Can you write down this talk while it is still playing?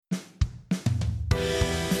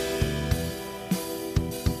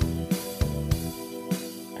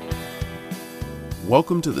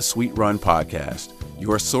Welcome to the Sweet Run Podcast,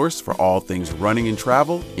 your source for all things running and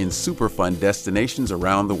travel in super fun destinations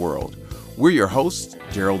around the world. We're your hosts,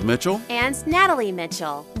 Gerald Mitchell and Natalie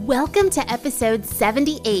Mitchell. Welcome to episode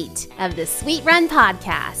 78 of the Sweet Run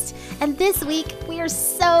Podcast. And this week, we are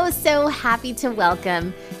so happy to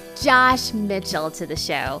welcome Josh Mitchell to the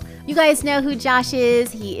show. You guys know who Josh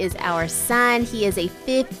is. He is our son. He is a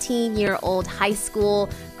 15-year-old high school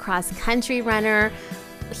cross-country runner.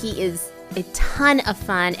 He is a ton of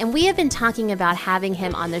fun, and we have been talking about having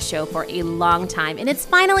him on the show for a long time, and it's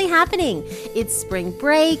finally happening. It's spring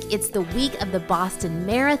break. It's the week of the Boston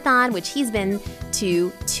Marathon, which he's been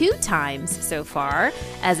to 2 times so far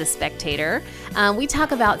as a spectator. We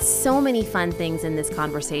talk about so many fun things in this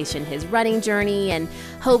conversation, his running journey and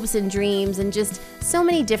hopes and dreams, and just so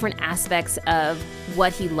many different aspects of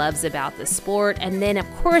what he loves about the sport. And then, of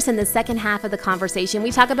course, in the second half of the conversation,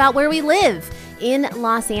 we talk about where we live in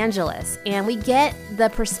Los Angeles, and we get the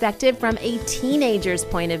perspective from a teenager's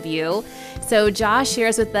point of view. So Josh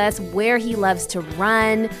shares with us where he loves to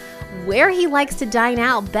run, where he likes to dine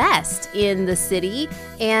out best in the city,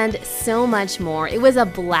 and so much more. It was a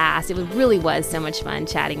blast. It really was so much fun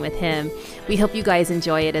chatting with him. We hope you guys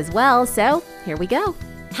enjoy it as well. So here we go.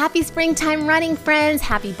 Happy springtime running, friends.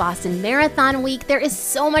 Happy Boston Marathon week. There is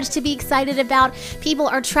so much to be excited about. People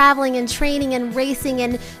are traveling and training and racing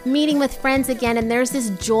and meeting with friends again. And there's this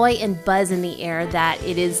joy and buzz in the air that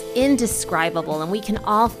it is indescribable, and we can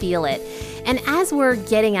all feel it. And as we're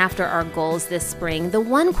getting after our goals this spring, the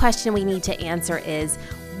one question we need to answer is,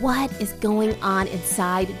 what is going on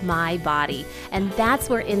inside my body? And that's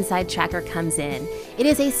where Inside Tracker comes in. It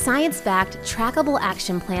is a science-backed, trackable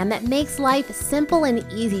action plan that makes life simple and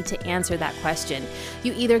easy to answer that question.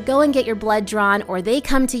 You either go and get your blood drawn, or they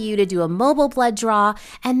come to you to do a mobile blood draw,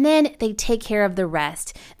 and then they take care of the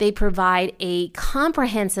rest. They provide a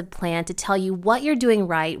comprehensive plan to tell you what you're doing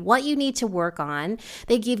right, what you need to work on.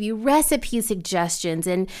 They give you recipe suggestions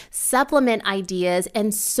and supplement ideas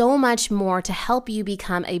and so much more to help you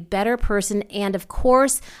become a better person and, of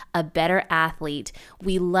course, a better athlete.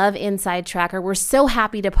 We love Inside Tracker. We're so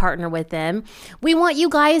happy to partner with them. We want you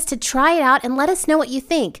guys to try it out and let us know what you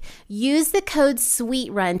think. Use the code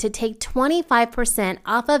SWEETRUN to take 25%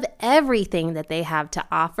 off of everything that they have to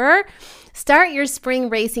offer. Start your spring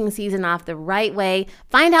racing season off the right way.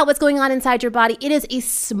 Find out what's going on inside your body. It is a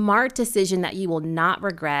smart decision that you will not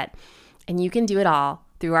regret. And you can do it all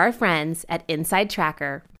through our friends at Inside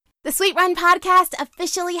Tracker. The Sweet Run Podcast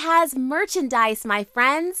officially has merchandise, my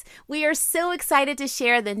friends. We are so excited to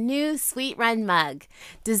share the new Sweet Run mug.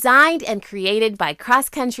 Designed and created by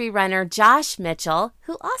cross-country runner Josh Mitchell,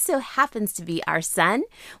 who also happens to be our son.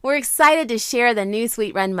 We're excited to share the new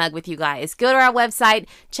Sweet Run mug with you guys. Go to our website,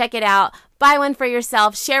 check it out, buy one for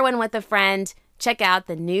yourself, share one with a friend. Check out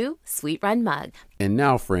the new Sweet Run mug. And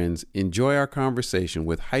now, friends, enjoy our conversation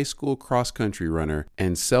with high school cross-country runner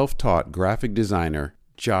and self-taught graphic designer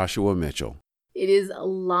Joshua Mitchell. It is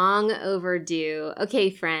long overdue.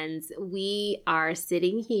 Okay, friends, we are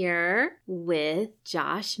sitting here with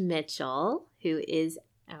Josh Mitchell, who is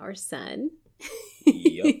our son.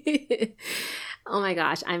 Yep. Oh my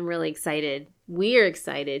gosh, I'm really excited. We're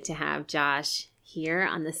excited to have Josh here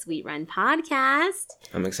on the Sweet Run Podcast.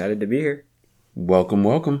 I'm excited to be here.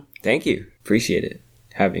 Welcome. Thank you. Appreciate it,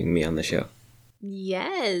 having me on the show.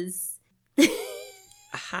 Yes.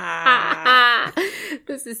 Ha.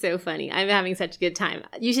 This is so funny. I'm having such a good time.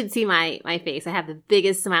 You should see my face. I have the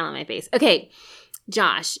biggest smile on my face. Okay,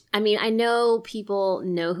 Josh, I mean, I know people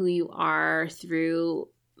know who you are through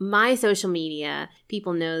my social media.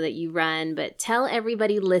 People know that you run, but tell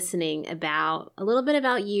everybody listening about a little bit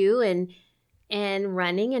about you and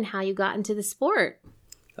running and how you got into the sport.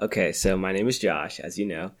 Okay, so my name is Josh, as you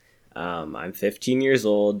know. I'm 15 years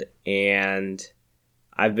old, and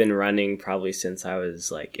I've been running probably since I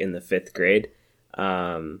was like in the 5th grade,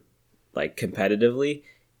 like competitively.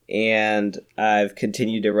 And I've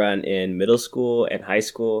continued to run in middle school and high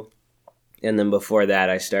school. And then before that,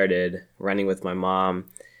 I started running with my mom,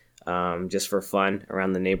 just for fun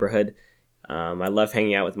around the neighborhood. I love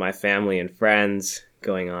hanging out with my family and friends,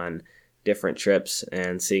 going on different trips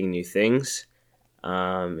and seeing new things.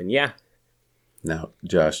 And yeah. Now,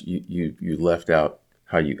 Josh, you left out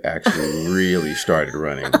how you actually really started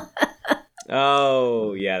running.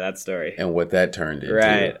 Oh, yeah, that story. And what that turned into.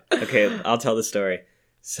 Right. Okay, I'll tell the story.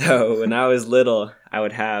 So when I was little, I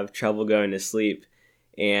would have trouble going to sleep,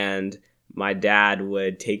 and my dad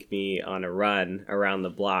would take me on a run around the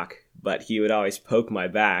block, but he would always poke my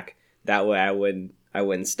back. That way I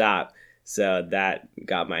wouldn't stop. So that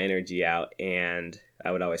got my energy out, and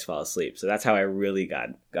I would always fall asleep. So that's how I really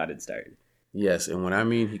got it started. Yes, and when I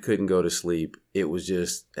mean he couldn't go to sleep, it was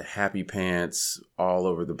just happy pants all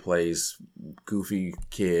over the place, goofy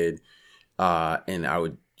kid. And I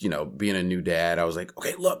would, being a new dad, I was like,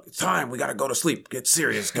 okay, look, it's time. We got to go to sleep. Get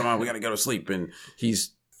serious. Come on, we got to go to sleep. And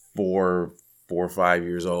he's 4 or 5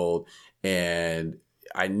 years old. And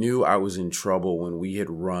I knew I was in trouble when we had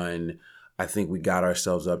run. I think we got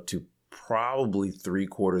ourselves up to probably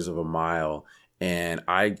 3/4 of a mile. And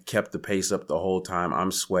I kept the pace up the whole time.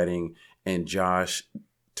 I'm sweating. And Josh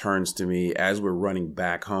turns to me as we're running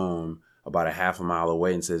back home about a half a mile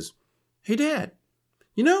away and says, hey, Dad,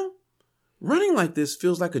 running like this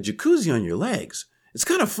feels like a jacuzzi on your legs. It's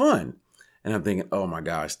kind of fun. And I'm thinking, oh my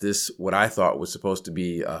gosh, what I thought was supposed to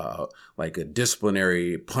be like a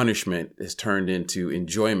disciplinary punishment has turned into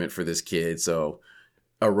enjoyment for this kid. So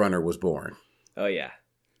a runner was born. Oh, yeah.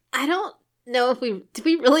 I don't know do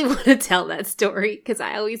we really want to tell that story? Because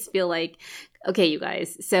I always feel like, okay, you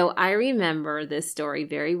guys. So I remember this story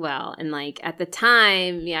very well. And at the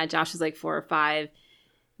time, Josh was 4 or 5.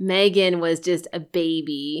 Megan was just a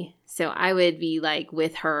baby. So I would be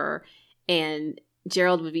with her, and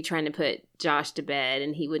Gerald would be trying to put Josh to bed,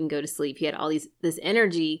 and he wouldn't go to sleep. He had all this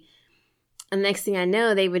energy. And next thing I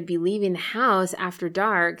know, they would be leaving the house after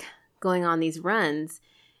dark, going on these runs.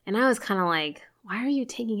 And I was kind of like, why are you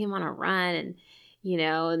taking him on a run? And,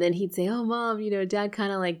 and then he'd say, oh, Mom, Dad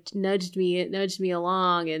kind of nudged me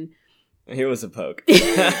along. And it was a poke.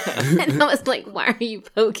 And I was like, why are you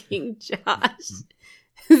poking Josh?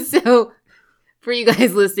 So for you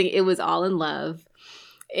guys listening, it was all in love.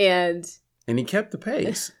 And he kept the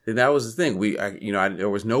pace. And that was the thing. There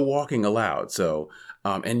was no walking allowed. So,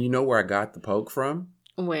 and you know where I got the poke from?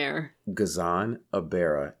 Where? Gazan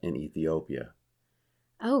Abera in Ethiopia.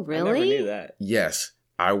 Oh, really? I never knew that. Yes.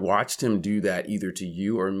 I watched him do that either to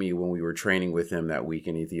you or me when we were training with him that week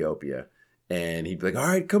in Ethiopia. And he'd be like, all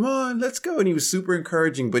right, come on, let's go. And he was super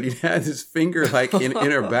encouraging, but he had his finger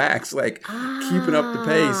in her backs, keeping up the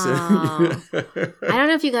pace. I don't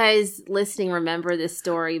know if you guys listening remember this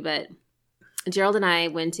story, but Gerald and I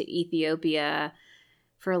went to Ethiopia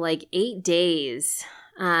for 8 days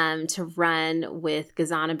to run with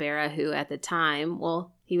Gazan Abera, who at the time,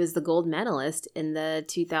 he was the gold medalist in the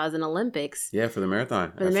 2000 Olympics. Yeah, for the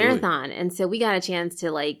marathon. For the marathon. And so we got a chance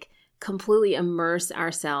to completely immerse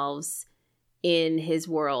ourselves in his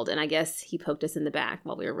world. And I guess he poked us in the back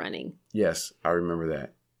while we were running. Yes, I remember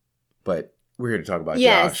that. But we're here to talk about Josh.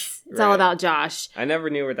 Yes, it's all about Josh. I never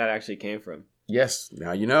knew where that actually came from. Yes,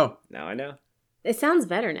 now you know. Now I know. It sounds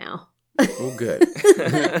better now. Oh, good.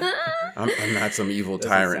 I'm not some evil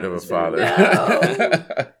tyrant of a father.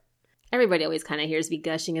 No. Everybody always kind of hears me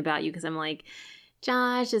gushing about you because I'm like,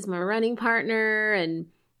 Josh is my running partner, and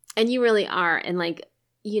you really are. And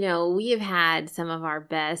we have had some of our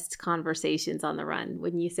best conversations on the run,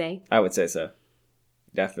 wouldn't you say? I would say so.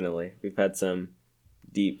 Definitely. We've had some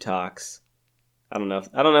deep talks. I don't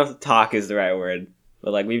know if talk is the right word,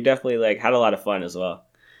 but we've definitely had a lot of fun as well.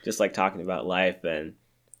 Just talking about life and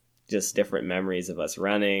just different memories of us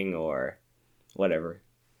running or whatever.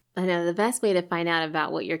 I know the best way to find out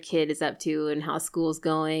about what your kid is up to and how school's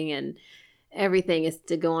going and everything is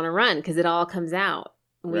to go on a run because it all comes out.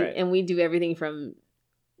 Right. And we do everything from,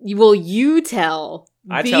 you tell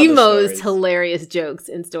the most hilarious jokes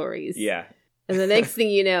and stories. Yeah. And the next thing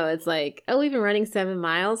you know, it's we've been running 7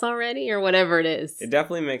 miles already or whatever it is. It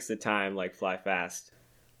definitely makes the time fly fast.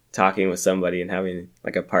 Talking with somebody and having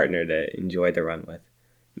a partner to enjoy the run with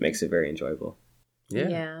makes it very enjoyable.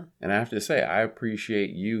 Yeah. And I have to say, I appreciate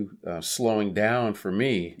you slowing down for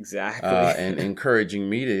me. Exactly. And encouraging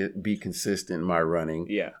me to be consistent in my running.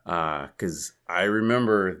 Yeah. Because I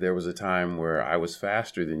remember there was a time where I was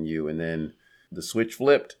faster than you, and then the switch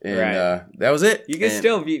flipped, and that was it. You can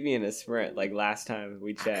still beat me in a sprint last time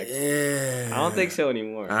we checked. Yeah. I don't think so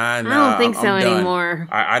anymore. I don't think so anymore.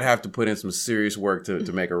 I'd have to put in some serious work to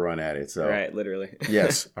make a run at it. So right, literally.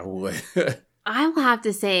 Yes, I would. I will have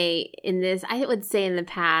to say I would say in the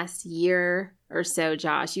past year or so,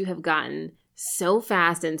 Josh, you have gotten so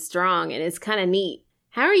fast and strong, and it's kind of neat.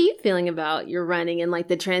 How are you feeling about your running and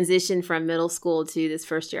the transition from middle school to this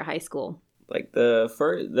first year of high school?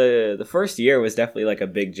 The first year was definitely a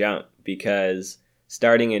big jump because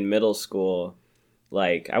starting in middle school,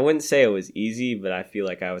 I wouldn't say it was easy, but I feel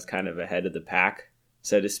I was kind of ahead of the pack,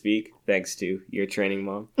 so to speak, thanks to your training,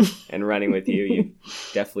 Mom, and running with you. You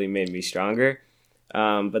definitely made me stronger.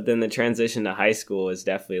 But then the transition to high school is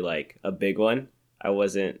definitely a big one. I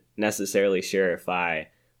wasn't necessarily sure if I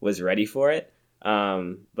was ready for it,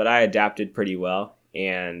 but I adapted pretty well,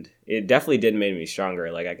 and it definitely did make me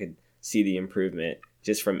stronger. I could see the improvement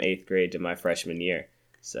just from 8th grade to my freshman year.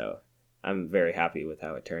 So I'm very happy with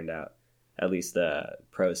how it turned out. at least the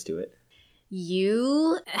pros to it.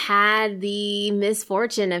 You had the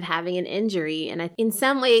misfortune of having an injury. And in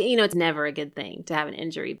some way, it's never a good thing to have an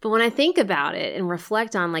injury. But when I think about it and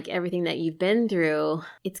reflect on like everything that you've been through,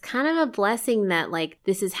 it's kind of a blessing that like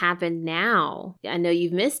this has happened now. I know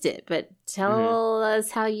you've missed it, but tell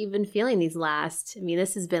us how you've been feeling this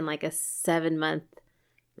has been like a 7-month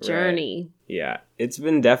journey. Right. Yeah, it's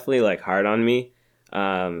been definitely like hard on me,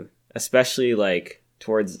 especially like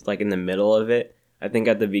towards like in the middle of it. I think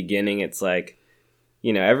at the beginning, it's like,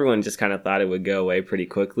 everyone just kind of thought it would go away pretty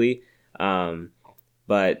quickly.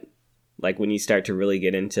 But like when you start to really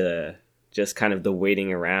get into just kind of the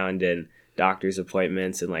waiting around and doctor's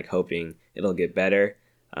appointments and like hoping it'll get better,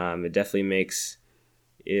 it definitely makes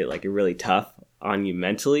it like really tough on you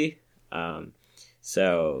mentally.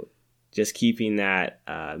 So just keeping that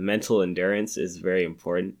mental endurance is very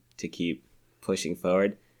important to keep pushing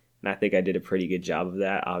forward. And I think I did a pretty good job of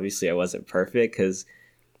that. Obviously, I wasn't perfect because,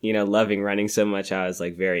 loving running so much, I was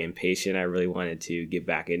like very impatient. I really wanted to get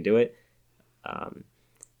back into it.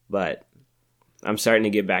 But I'm starting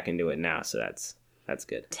to get back into it now. So that's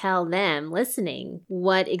good. Tell them listening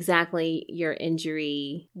what exactly your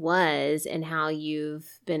injury was and how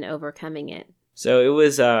you've been overcoming it. So it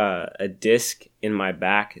was a disc in my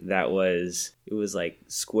back it was like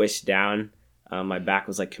squished down. My back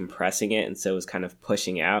was like compressing it, and so it was kind of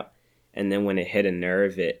pushing out. And then when it hit a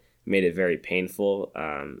nerve, it made it very painful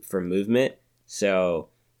for movement. So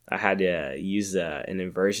I had to use an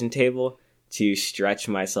inversion table to stretch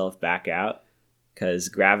myself back out, because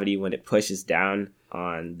gravity, when it pushes down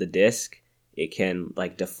on the disc, it can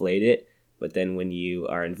like deflate it. But then when you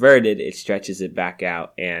are inverted, it stretches it back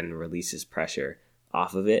out and releases pressure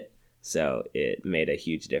off of it. So it made a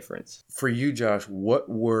huge difference. For you, Josh, what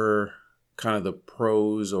were kind of the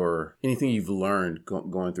pros or anything you've learned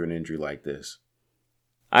going through an injury like this?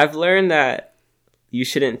 I've learned that you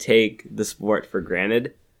shouldn't take the sport for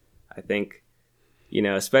granted. I think,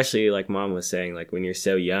 especially like Mom was saying, like when you're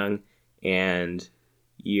so young and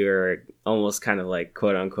you're almost kind of like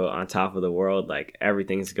quote unquote on top of the world, like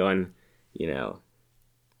everything's going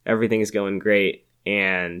great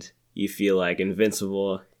and you feel like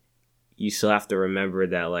invincible. You still have to remember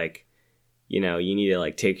that like, you need to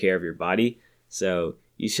like take care of your body. So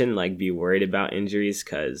you shouldn't like be worried about injuries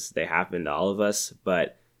because they happen to all of us,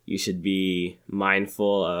 but you should be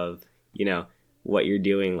mindful of, what you're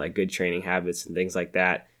doing, like good training habits and things like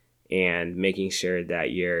that, and making sure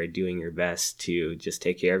that you're doing your best to just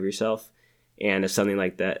take care of yourself. And if something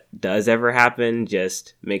like that does ever happen,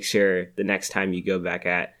 just make sure the next time you go back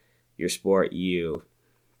at your sport, you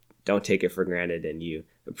don't take it for granted and you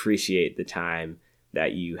appreciate the time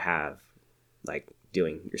that you have like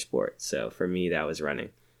doing your sport. So for me, that was running.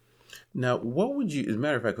 Now, what would you, as a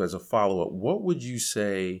matter of fact, as a follow-up, what would you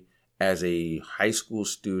say as a high school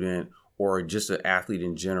student or just an athlete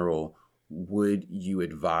in general, would you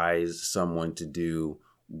advise someone to do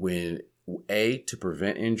when, A, to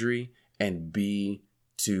prevent injury, and B,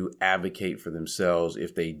 to advocate for themselves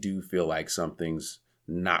if they do feel like something's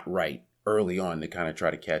not right early on to kind of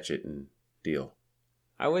try to catch it and deal?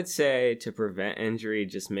 I would say to prevent injury,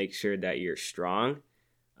 just make sure that you're strong,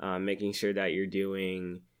 making sure that you're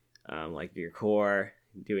doing like your core,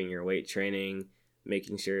 doing your weight training,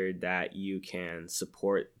 making sure that you can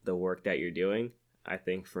support the work that you're doing. I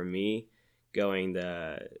think for me, going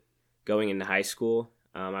into high school,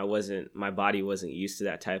 my body wasn't used to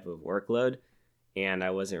that type of workload, and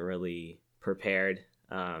I wasn't really prepared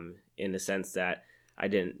in the sense that I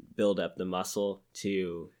didn't build up the muscle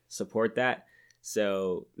to support that.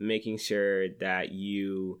 So making sure that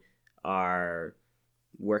you are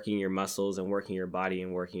working your muscles and working your body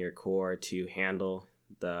and working your core to handle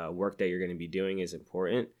the work that you're going to be doing is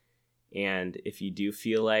important. And if you do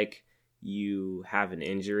feel like you have an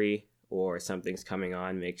injury or something's coming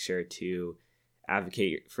on, make sure to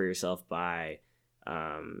advocate for yourself by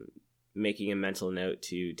making a mental note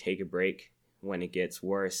to take a break when it gets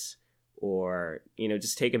worse, or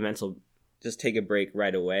just take a break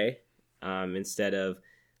right away instead of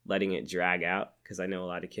letting it drag out, because I know a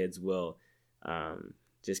lot of kids will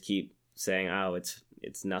just keep saying, oh,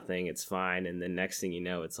 it's nothing, it's fine, and then next thing you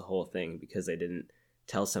know, it's a whole thing because they didn't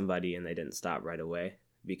tell somebody and they didn't stop right away.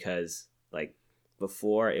 Because like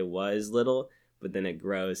before it was little, but then it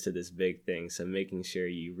grows to this big thing. So making sure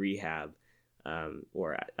you rehab,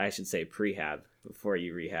 or I should say prehab before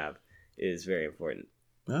you rehab, is very important.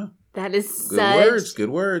 Yeah. That is good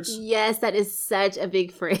words. Yes, that is such a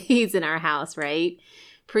big phrase in our house, right?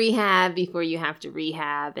 Prehab before you have to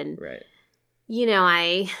rehab. And right.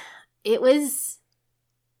 It was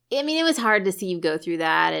hard to see you go through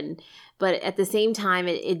that, But at the same time,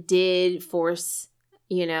 it did force,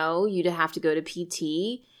 you to have to go to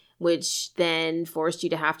PT, which then forced you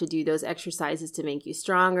to have to do those exercises to make you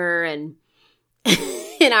stronger. And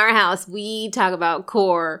in our house, we talk about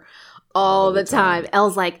core all the time.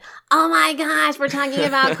 Elle's like, oh my gosh, we're talking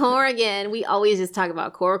about core again. We always just talk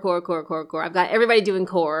about core. I've got everybody doing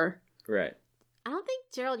core. Right. I don't think,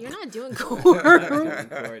 Gerald, you're not doing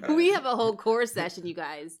core. We have a whole core session, you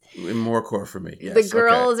guys. More core for me. Yes, the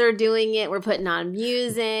girls are doing it. We're putting on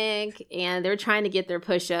music, and they're trying to get their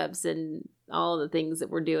push-ups and all the things that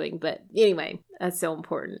we're doing. But anyway, that's so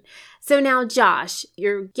important. So now, Josh,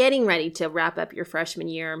 you're getting ready to wrap up your freshman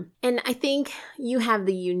year. And I think you have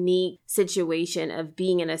the unique situation of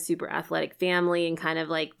being in a super athletic family and kind of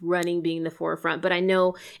like running being the forefront. But I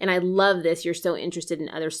know, and I love this, you're so interested in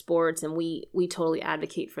other sports, and we totally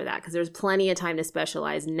advocate for that because there's plenty of time to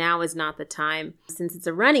specialize. Now is not the time. Since it's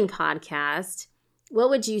a running podcast, what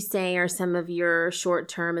would you say are some of your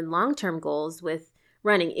short-term and long-term goals with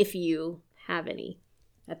running, if you have any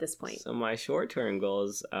at this point? So my short-term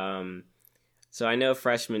goals, so I know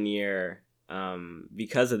freshman year,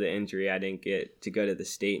 because of the injury, I didn't get to go to the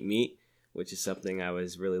state meet, which is something I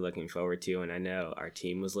was really looking forward to, and I know our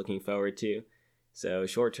team was looking forward to. So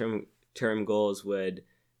short-term goals would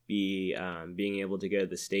be being able to go to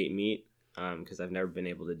the state meet, because I've never been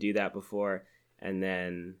able to do that before, and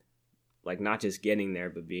then like not just getting there,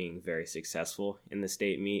 but being very successful in the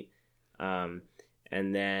state meet, and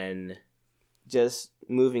then just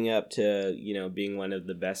moving up to, being one of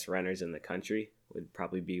the best runners in the country would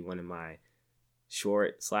probably be one of my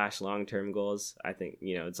short/long-term goals. I think,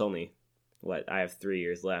 it's only I have 3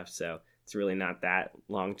 years left, so it's really not that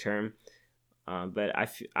long-term. But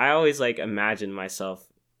I always imagine myself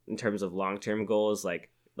in terms of long-term goals, like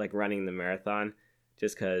running the marathon,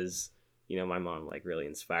 just because, my mom really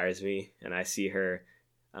inspires me, and I see her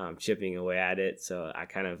chipping away at it. So I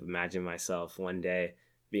kind of imagine myself one day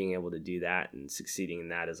being able to do that and succeeding in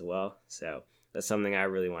that as well. So that's something I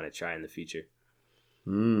really want to try in the future.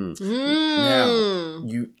 Now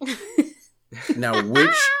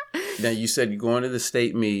you said you're going to the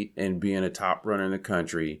state meet and being a top runner in the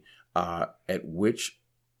country. At which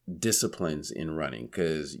disciplines in running?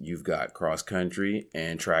 Because you've got cross country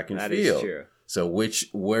and track and field. That is true. So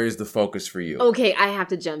where's the focus for you? Okay, I have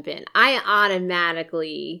to jump in. I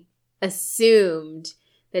automatically assumed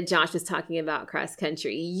that Josh was talking about cross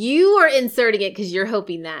country. You are inserting it because you're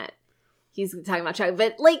hoping that he's talking about track.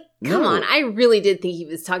 But come on, I really did think he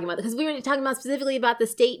was talking about, because we were talking about specifically about the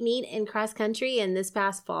state meet in cross country and this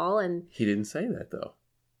past fall. And he didn't say that though.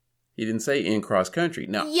 He didn't say in cross country.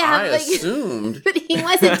 Now, I assumed. But he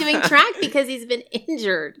wasn't doing track because he's been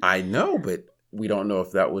injured. I know, but we don't know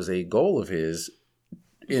if that was a goal of his.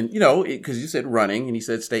 And, because you said running and he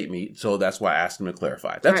said state meet. So that's why I asked him to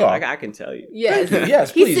clarify. That's all. I can tell you. Yes.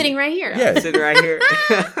 Yes, please. He's sitting right here. Yes. I'm sitting right here.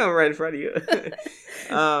 I'm right in front of you.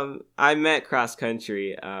 I meant cross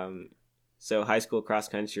country. So high school cross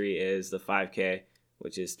country is the 5K,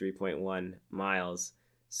 which is 3.1 miles.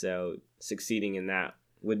 So succeeding in that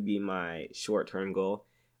would be my short-term goal.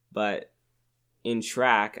 But in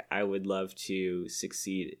track, I would love to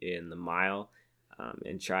succeed in the mile.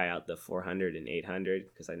 And try out the 400 and 800,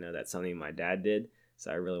 because I know that's something my dad did.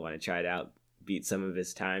 So I really want to try it out, beat some of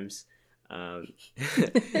his times.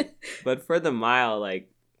 But for the mile,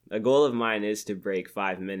 a goal of mine is to break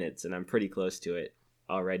 5 minutes, and I'm pretty close to it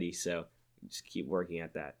already. So just keep working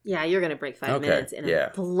at that. Yeah, you're going to break 5 minutes in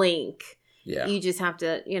a blink. Yeah. You just have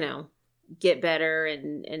to, get better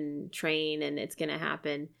and train, and it's going to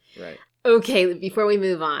happen. Right. Okay, before we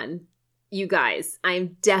move on, you guys,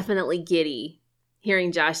 I'm definitely giddy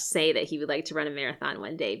hearing Josh say that he would like to run a marathon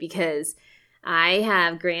one day, because I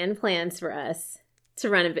have grand plans for us to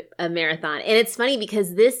run a marathon. And it's funny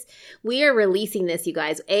because we are releasing this, you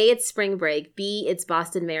guys. A, it's spring break. B, it's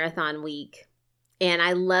Boston Marathon week. And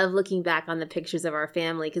I love looking back on the pictures of our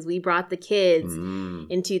family, because we brought the kids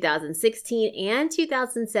in 2016 and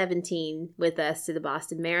 2017 with us to the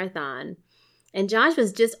Boston Marathon. And Josh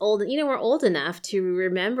was just old. We're old enough to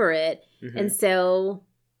remember it. Mm-hmm. And so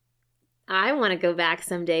I want to go back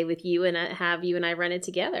someday with you and have you and I run it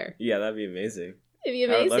together. Yeah, that'd be amazing. It'd be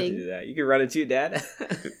amazing. I'd love to do that. You can run it too, Dad.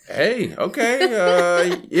 Hey, okay.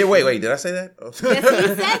 Yeah, wait. Did I say that? Yes, you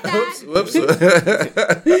said that. Whoops.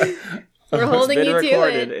 We're holding you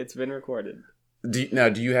recorded. To it. It's been recorded. Do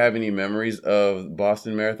you have any memories of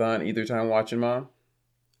Boston Marathon either time watching Mom?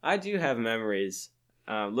 I do have memories.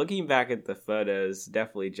 Looking back at the photos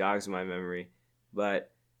definitely jogs my memory,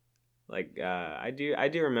 but I do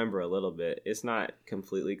remember a little bit. It's not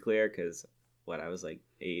completely clear because I was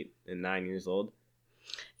 8 and 9 years old.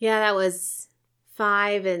 Yeah, that was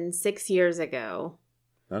 5 and 6 years ago.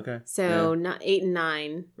 Okay. So not 8 and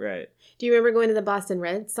 9. Right. Do you remember going to the Boston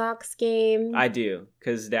Red Sox game? I do,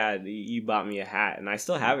 because Dad, you bought me a hat, and I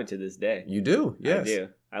still have it to this day. You do? Yes. I do.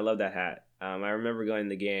 I love that hat. I remember going to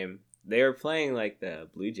the game. They were playing like the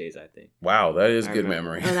Blue Jays, I think. Wow, that is good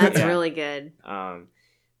memory. Oh, that's really good. But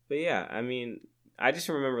yeah, I mean, I just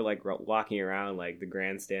remember like walking around like the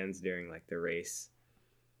grandstands during like the race.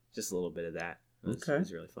 Just a little bit of that. It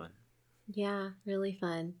was really fun. Yeah, really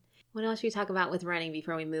fun. What else should we talk about with running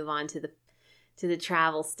before we move on to the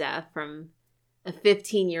travel stuff from a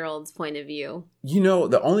 15-year-old's point of view? You know,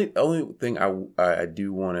 the only thing I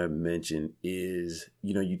do want to mention is,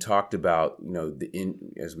 you know, you talked about, you know,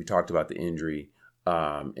 as we talked about the injury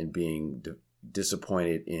and being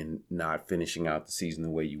disappointed in not finishing out the season the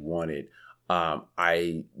way you wanted.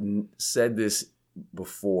 I said this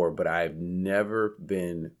before, but I've never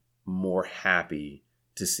been more happy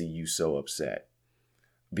to see you so upset,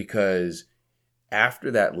 because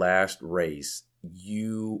after that last race,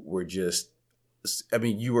 you were just, I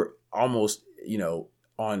mean, you were almost, you know,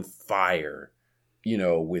 on fire, you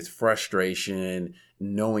know, with frustration,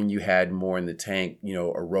 knowing you had more in the tank, you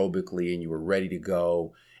know, aerobically, and you were ready to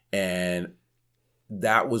go. And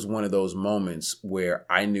that was one of those moments where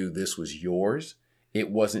I knew this was yours. It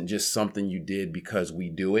wasn't just something you did because we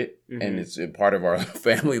do it, and it's a part of our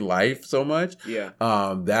family life so much. Yeah.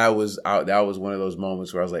 That was one of those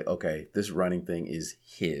moments where I was like, okay, this running thing is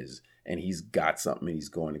his, and he's got something, and he's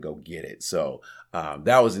going to go get it. So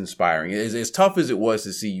that was inspiring. As tough as it was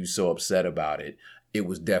to see you so upset about it, it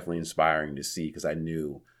was definitely inspiring to see, because I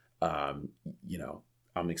knew, you know,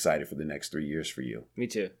 I'm excited for the next 3 years for you. Me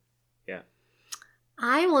too. Yeah.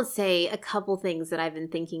 I will say a couple things that I've been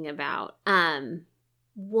thinking about.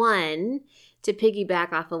 One, to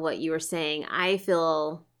piggyback off of what you were saying, I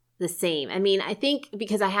feel the same. I mean, I think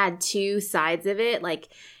because I had two sides of it, like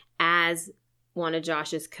as one of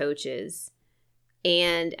Josh's coaches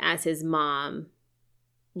and as his mom,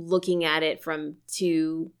 looking at it from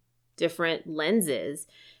two different lenses.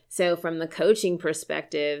 So from the coaching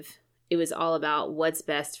perspective, it was all about what's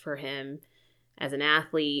best for him as an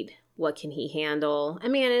athlete. What can he handle? I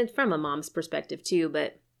mean, and from a mom's perspective too,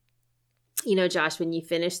 but you know, Josh, when you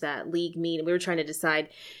finished that league meet, we were trying to decide,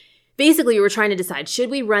 should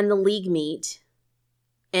we run the league meet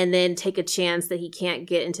and then take a chance that he can't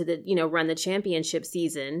get into the, you know, run the championship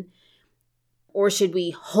season? Or should we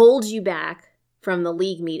hold you back from the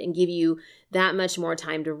league meet and give you that much more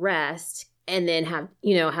time to rest and then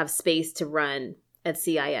have space to run at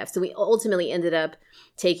CIF? So we ultimately ended up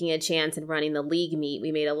taking a chance and running the league meet.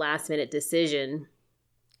 We made a last minute decision.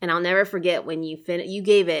 And I'll never forget when you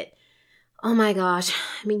gave it, oh my gosh,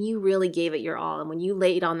 I mean, you really gave it your all. And when you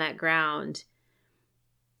laid on that ground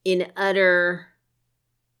in utter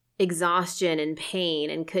exhaustion and pain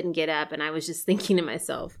and couldn't get up, and I was just thinking to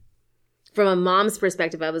myself, from a mom's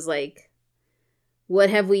perspective, I was like, what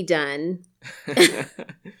have we done?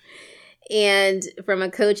 And from a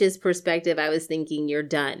coach's perspective, I was thinking, you're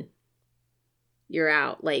done. You're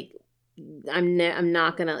out. Like, I'm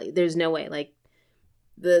not gonna, there's no way. Like,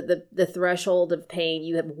 the threshold of pain,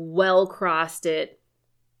 you have well crossed it,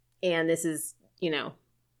 and this is, you know,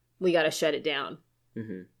 we got to shut it down.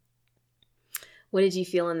 Mm-hmm. What did you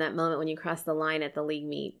feel in that moment when you crossed the line at the league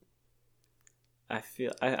meet? I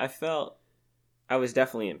felt I was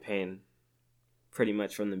definitely in pain pretty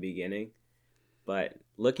much from the beginning, but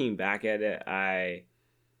looking back at it, I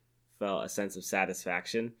felt a sense of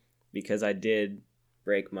satisfaction because I did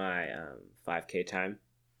break my 5K time,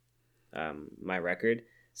 my record.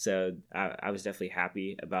 So I was definitely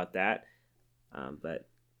happy about that. But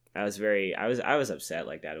I was upset,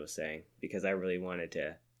 like Dad was saying, because I really wanted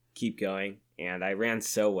to keep going, and I ran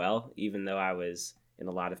so well, even though I was in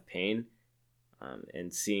a lot of pain.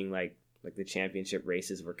 And seeing like the championship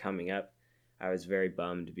races were coming up, I was very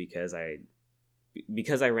bummed because I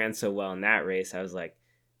ran so well in that race. I was like,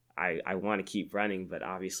 I want to keep running, but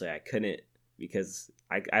obviously I couldn't because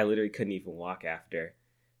I literally couldn't even walk after.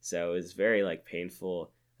 So it was very like painful,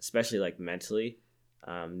 especially like mentally,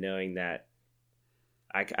 knowing that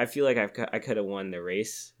I feel like I could have won the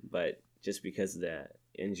race, but just because of the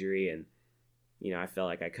injury, and you know, I felt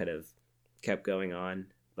like I could have kept going on,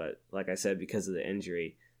 but like I said, because of the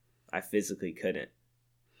injury, I physically couldn't.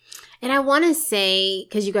 And I want to say,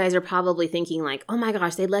 because you guys are probably thinking like, oh my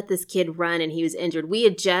gosh, they let this kid run and he was injured. We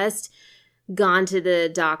had just gone to the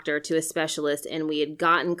doctor, to a specialist, and we had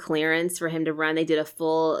gotten clearance for him to run. They did a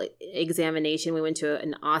full examination. We went to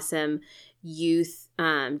an awesome youth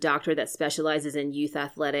doctor that specializes in youth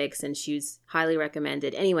athletics, and she was highly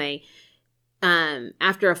recommended. Anyway,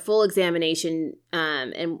 after a full examination,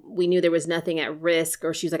 and we knew there was nothing at risk,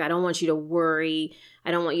 or she was like, I don't want you to worry.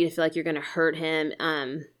 I don't want you to feel like you're going to hurt him.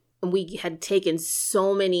 And we had taken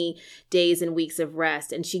so many days and weeks of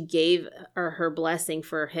rest, and she gave her blessing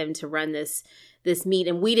for him to run this meet.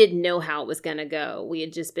 And we didn't know how it was going to go. We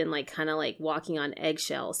had just been like, kind of like walking on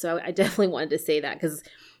eggshells. So I definitely wanted to say that, because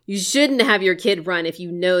you shouldn't have your kid run if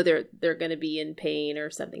you know they're going to be in pain or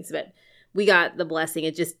something. So, but we got the blessing.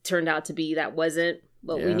 It just turned out to be that wasn't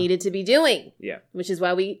what we needed to be doing. Yeah. Which is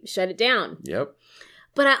why we shut it down. Yep.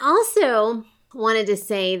 But I also wanted to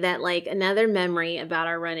say that, like, another memory about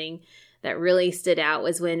our running that really stood out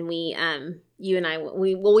was when we, you and I,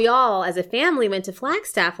 we all as a family went to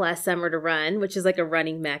Flagstaff last summer to run, which is like a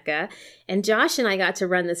running mecca. And Josh and I got to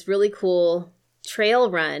run this really cool trail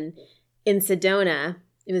run in Sedona.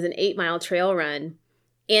 It was an 8-mile trail run.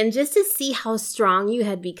 And just to see how strong you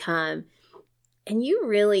had become. And you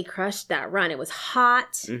really crushed that run. It was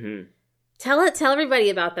hot. Mm-hmm. Tell everybody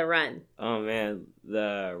about the run. Oh, man.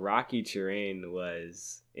 The rocky terrain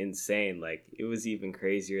was insane. Like, it was even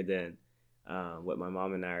crazier than what my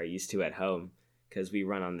mom and I are used to at home, because we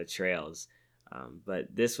run on the trails.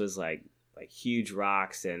 But this was like huge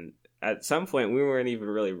rocks. And at some point, we weren't even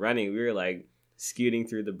really running. We were like scooting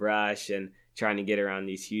through the brush and trying to get around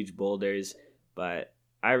these huge boulders. But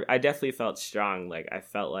I definitely felt strong. Like, I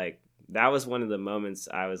felt like that was one of the moments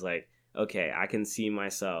I was like, okay, I can see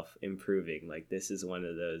myself improving. Like, this is one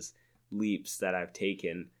of those leaps that I've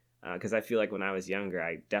taken. Because I feel like when I was younger,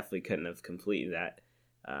 I definitely couldn't have completed that.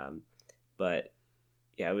 But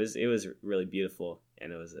yeah, it was really beautiful,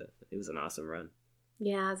 and it was an awesome run.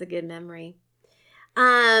 Yeah, it was a good memory.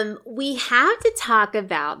 We have to talk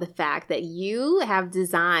about the fact that you have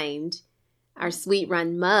designed our Sweet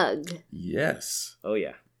Run mug. Yes. Oh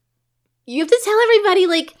yeah. You have to tell everybody,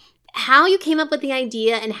 like, how you came up with the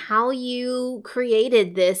idea and how you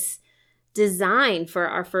created this design for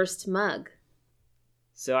our first mug.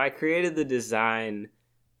 So I created the design.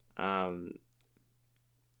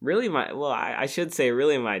 Really,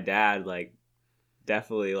 my dad, like,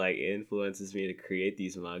 definitely, like, influences me to create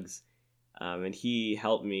these mugs. And he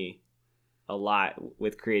helped me a lot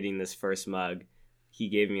with creating this first mug. He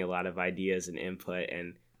gave me a lot of ideas and input,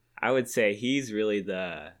 and I would say he's really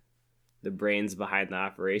the brains behind the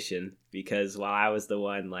operation, because while I was the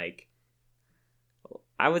one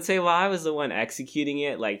executing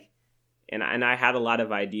it, like, and I had a lot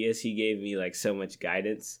of ideas, he gave me like so much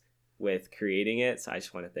guidance with creating it. So I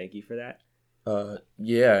just want to thank you for that.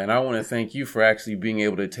 Yeah, and I want to thank you for actually being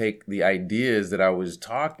able to take the ideas that I was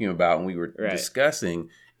talking about and we were discussing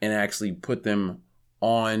and actually put them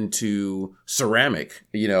onto ceramic,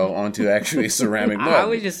 onto actually a ceramic mug. I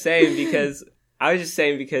was just saying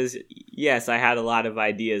because yes, I had a lot of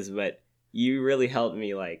ideas, but you really helped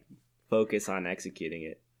me like focus on executing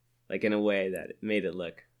it, like in a way that made it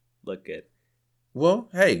look good. Well,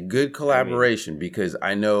 hey, good collaboration, because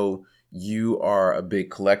I know you are a big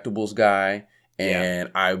collectibles guy, and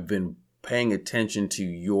I've been paying attention to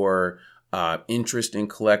your interest in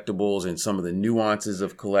collectibles and some of the nuances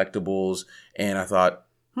of collectibles. And I thought,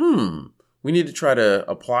 we need to try to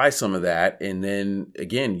apply some of that. And then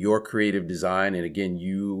again, your creative design. And again,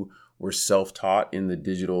 you were self-taught in the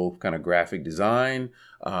digital kind of graphic design.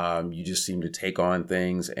 You just seem to take on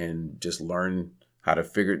things and just learn how to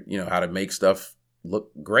figure, how to make stuff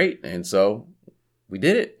look great. And so we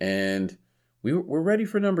did it, and we're ready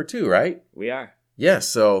for number 2, right? We are. Yes.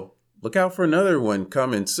 So look out for another one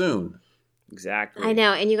coming soon. Exactly. I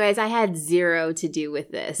know. And you guys, I had zero to do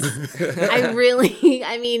with this.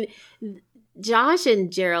 Josh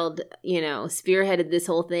and Gerald, spearheaded this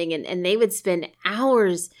whole thing, and they would spend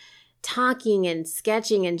hours talking and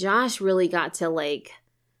sketching, and Josh really got to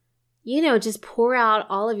just pour out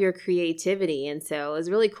all of your creativity. And so it was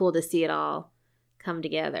really cool to see it all come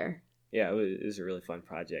together. Yeah, it was a really fun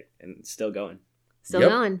project, and it's still going.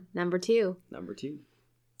 Going. Number 2.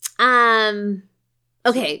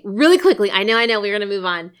 Okay, really quickly. I know we're going to move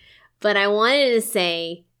on, but I wanted to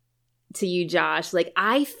say to you, Josh,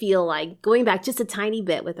 I feel like, going back just a tiny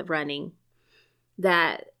bit with the running,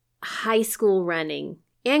 that high school running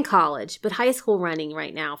and college, but high school running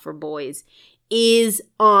right now for boys is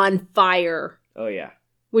on fire. Oh, yeah.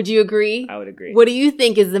 Would you agree? I would agree. What do you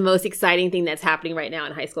think is the most exciting thing that's happening right now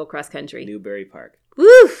in high school cross country? Newberry Park.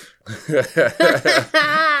 Woo!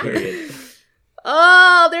 Period.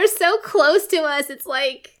 Oh, they're so close to us. It's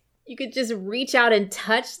like you could just reach out and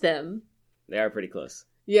touch them. They are pretty close.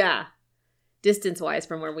 Yeah. Distance-wise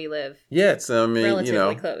from where we live. Yeah, it's,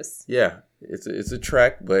 relatively close. Yeah, it's a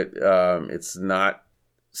trek, but it's not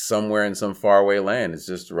somewhere in some faraway land. It's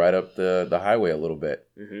just right up the highway a little bit.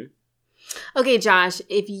 Mm-hmm. Okay, Josh,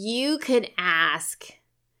 if you could ask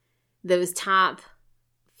those top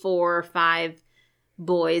 4 or 5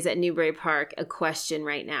 boys at Newbury Park a question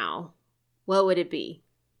right now, what would it be?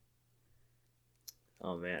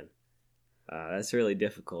 Oh, man. That's really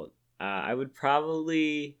difficult. I would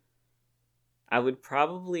probably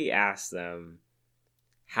ask them,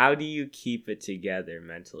 how do you keep it together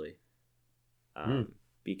mentally?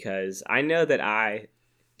 Because I know that I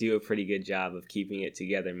do a pretty good job of keeping it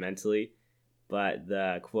together mentally, but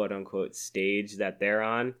the quote unquote stage that they're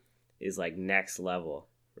on is like next level,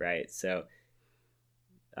 right? So,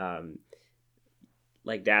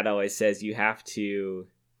 like Dad always says, you have to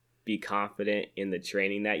be confident in the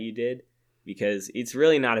training that you did, because it's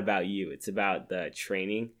really not about you. It's about the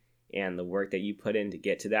training and the work that you put in to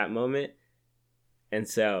get to that moment. And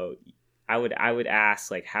so I would ask,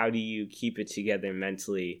 like, how do you keep it together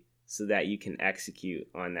mentally so that you can execute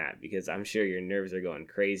on that? Because I'm sure your nerves are going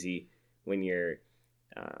crazy when you're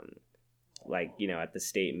at the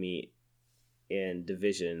state meet in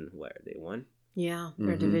Division, what are they, 1? Yeah,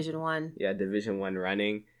 or Division 1. Yeah, Division 1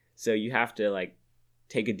 running. So you have to like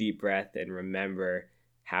take a deep breath and remember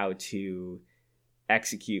how to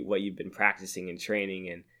execute what you've been practicing and training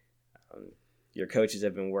and your coaches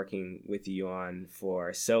have been working with you on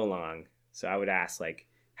for so long. So I would ask, like,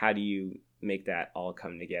 how do you make that all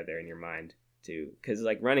come together in your mind too? Because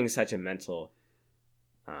like running is such a mental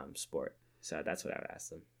sport. So that's what I would ask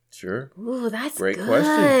them. Sure. Ooh, that's great good.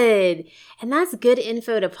 question. And that's good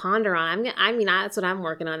info to ponder on. That's what I'm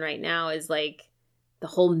working on right now, is like the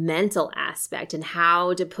whole mental aspect and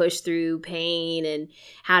how to push through pain and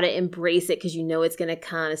how to embrace it, because you know it's going to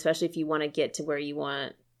come, especially if you want to get to where you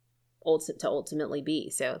want to ultimately be.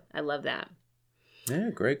 So I love that. Yeah,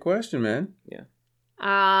 great question, man. Yeah.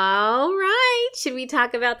 All right. Should we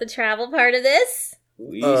talk about the travel part of this?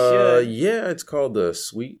 We should. Yeah, it's called the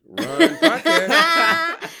Sweet Run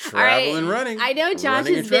Podcast. Travel and running. I know Josh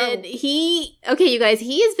Running has and been, travel. you guys,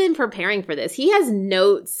 he has been preparing for this. He has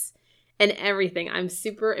notes and everything. I'm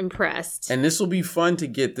super impressed. And this will be fun to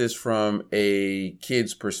get this from a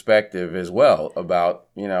kid's perspective as well about,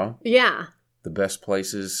 yeah, the best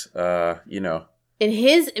places,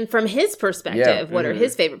 And from his perspective, what are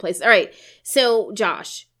his favorite places? All right. So,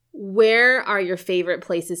 Josh, where are your favorite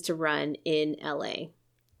places to run in LA?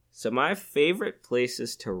 So my favorite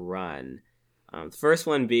places to run, the first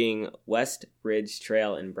one being West Ridge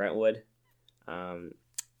Trail in Brentwood.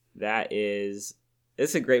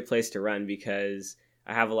 It's a great place to run because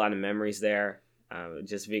I have a lot of memories there,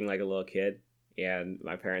 just being like a little kid and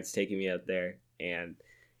my parents taking me up there. And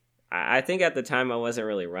I think at the time I wasn't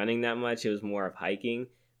really running that much. It was more of hiking,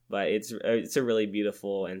 but it's a really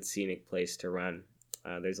beautiful and scenic place to run.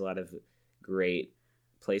 There's a lot of great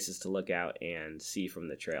places to look out and see from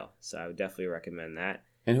the trail. So I would definitely recommend that.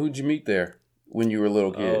 And who'd you meet there when you were a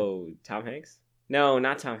little kid? Oh, Tom Hanks? No,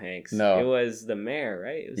 not Tom Hanks. No. It was the mayor,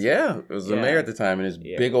 right? It was the mayor at the time and his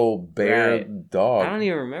big old bear dog. I don't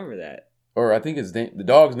even remember that. Or I think the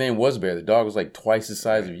dog's name was Bear. The dog was like twice the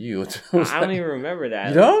size of you. I don't even remember that.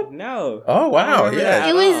 You don't? No. Oh, wow. Yeah.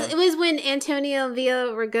 It was when Antonio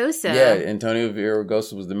Villaraigosa. Yeah, Antonio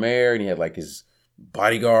Villaraigosa was the mayor, and he had like his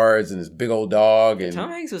bodyguards and his big old dog. And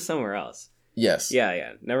Tom Hanks was somewhere else. Yes.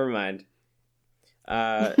 Yeah. Never mind.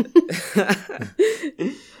 And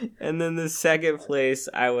then the second place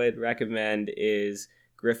I would recommend is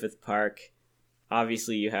Griffith Park.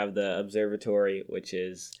 Obviously, you have the observatory, which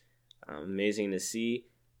is amazing to see.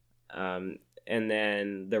 And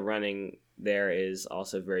then the running there is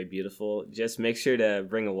also very beautiful. Just make sure to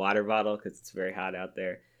bring a water bottle because it's very hot out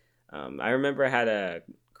there. I remember I had a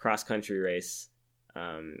cross-country race,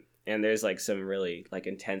 and there's like some really like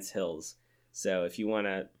intense hills. So if you want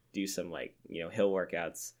to do some like, hill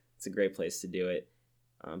workouts, it's a great place to do it.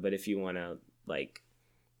 But if you want to like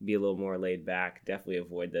be a little more laid back, definitely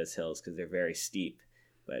avoid those hills because they're very steep.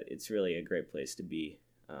 But it's really a great place to be.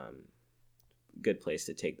 Good place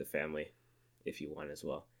to take the family if you want as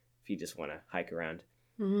well. If you just want to hike around.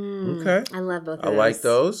 Okay. I love both of I those. like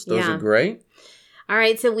those. Those are great. All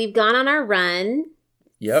right, so we've gone on our run.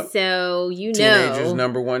 Yep. So Teenagers'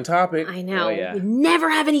 number one topic. I know. Oh, yeah. We never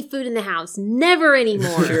have any food in the house. Never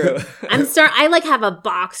anymore. True. I like have a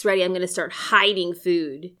box ready. I'm going to start hiding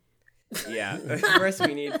food. Yeah. First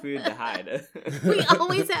we need food to hide. We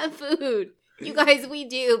always have food. You guys, we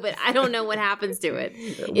do, but I don't know what happens to it.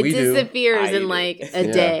 It We do. disappears in like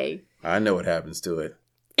a day. I know what happens to it.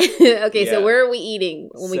 Okay, so Yeah. where are we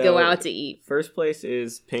eating when we go out to eat? First place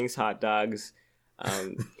is Pink's Hot Dogs.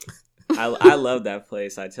 I love that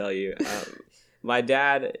place, I tell you. My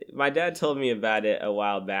dad told me about it a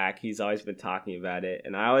while back. He's always been talking about it,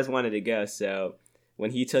 and I always wanted to go. So when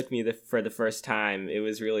he took me for the first time, it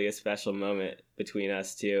was really a special moment between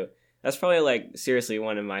us two. That's probably like seriously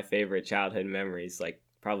one of my favorite childhood memories, like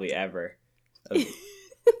probably ever.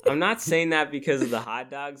 I'm not saying that because of the hot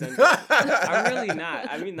dogs. I'm really not.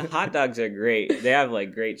 I mean, the hot dogs are great. They have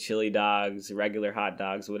like great chili dogs, regular hot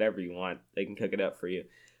dogs, whatever you want. They can cook it up for you.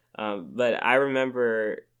 But I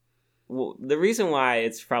remember the reason why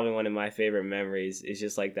it's probably one of my favorite memories is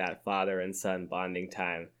just like that father and son bonding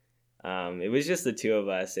time. It was just the two of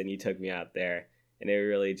us, and you took me out there, and it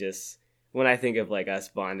really just, when I think of like us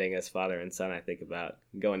bonding as father and son, I think about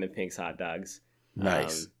going to Pink's Hot Dogs.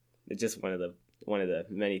 Nice. It's just one of the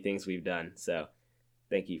many things we've done. So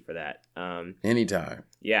thank you for that. Anytime.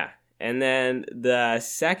 Yeah. And then the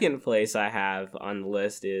second place I have on the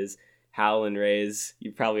list is Howlin' Ray's.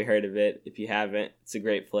 You've probably heard of it. If you haven't, it's a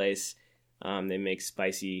great place. They make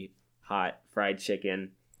spicy, hot fried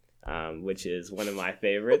chicken, which is one of my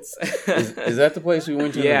favorites. Is that the place we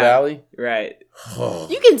went to in the Yeah. valley? Right. Oh,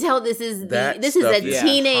 You can tell this is That this is stuff a is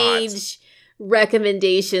teenage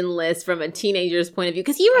recommendation list from a teenager's point of view.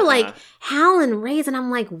 Because you were like Howlin' Ray's, and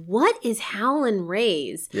I'm like, what is Howlin'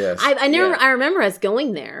 Ray's? yes. I never. Yeah. I remember us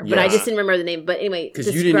going there, but I Yes. just didn't remember the name. But anyway,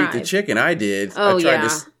 Because you didn't eat the describe. chicken. I did. Oh, I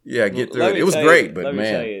tried yeah. to get through Let it. me It was tell great, you, but let me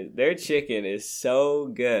tell man. you, their chicken is so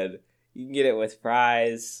good. You can get it with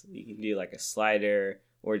fries. You can do like a slider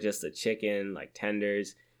or just a chicken, like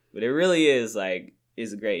tenders. But it really is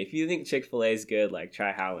great. If you think Chick-fil-A is good, like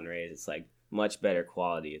try Howlin' Ray's. It's like much better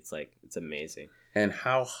quality. It's amazing. And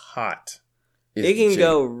how hot is It the can chicken?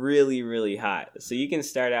 go really, really hot. So you can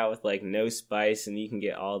start out with like no spice, and you can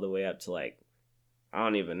get all the way up to like, I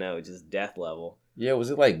don't even know, just death level. Yeah, was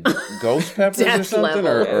it like ghost peppers or Death something?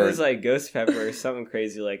 level. It was like ghost pepper or something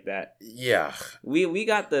crazy like that. Yeah. We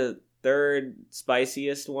got the third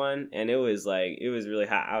spiciest one, and it was really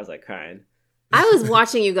hot. I was like crying. I was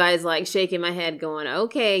watching you guys like shaking my head going,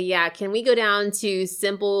 okay, yeah, can we go down to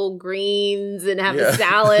Simple Greens and have Yeah. a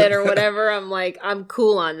salad or whatever? I'm like, I'm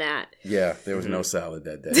cool on that. Yeah, there was no salad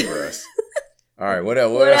that day for us. All right, what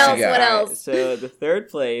else? What else else? you got? What else? Alright, so the third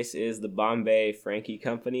place is the Bombay Frankie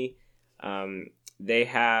Company. They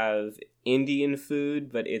have Indian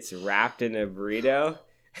food, but it's wrapped in a burrito.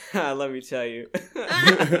 Let me tell you.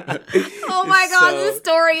 Oh my God, So- this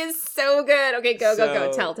story is so good. Okay, go.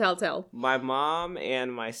 So- Tell. My mom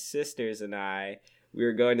and my sisters and we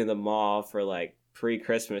were going to the mall for like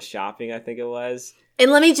pre-Christmas shopping, I think it was.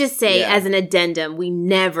 And let me just say, Yeah. as an addendum, we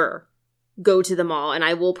never go to the mall, and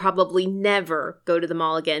I will probably never go to the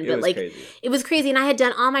mall again. It But was like, crazy. it was crazy, and I had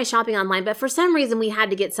done all my shopping online, but for some reason, we had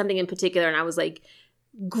to get something in particular, and I was like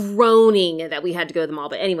groaning that we had to go to the mall.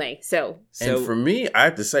 But anyway, so And for me, I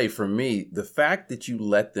have to say, the fact that you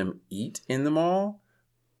let them eat in the mall,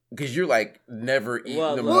 because you're like never eating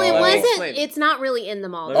Well, the well, mall. it let me wasn't. explain. It's not really in the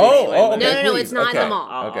mall. Let though. me Oh, explain. oh, Let me- okay, No, please. it's not in Okay. the mall.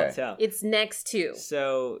 I'll Okay. tell. It's next to.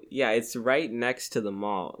 So yeah, it's right next to the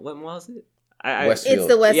mall. What mall is it? Westfield. It's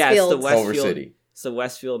the Westfield. Yeah, it's the Culver Westfield. City. It's the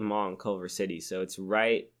Westfield Mall in Culver City, so it's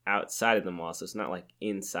right outside of the mall. So it's not like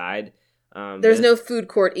inside. There's but no food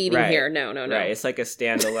court eating Right. here. No. Right, it's like a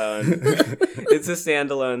standalone. It's a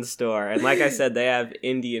standalone store, and like I said, they have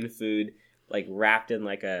Indian food like wrapped in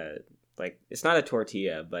like it's not a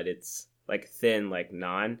tortilla, but it's like thin like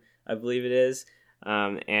naan, I believe it is.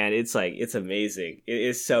 And it's amazing. It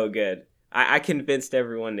is so good. I convinced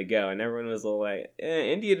everyone to go, and everyone was all like,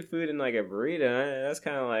 Indian food and like a burrito. That's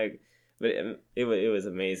kind of like, but it was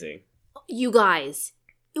amazing. You guys,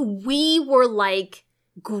 we were like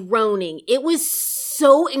groaning. It was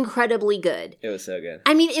so incredibly good. It was so good.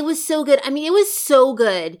 I mean, it was so good. I mean, it was so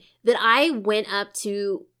good that I went up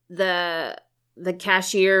to the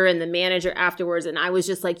cashier and the manager afterwards, and I was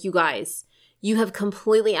just like, you guys, you have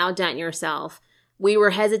completely outdone yourself. We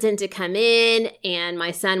were hesitant to come in, and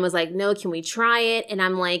my son was like, no, can we try it? And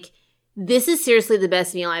I'm like, this is seriously the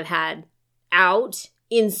best meal I've had out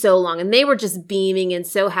in so long. And they were just beaming and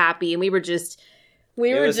so happy, and we were just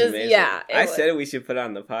Amazing. yeah. I said we should put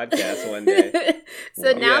on the podcast one day.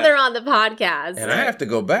 So now Yeah. they're on the podcast. And I have to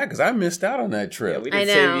go back because I missed out on that Yeah, trip. we I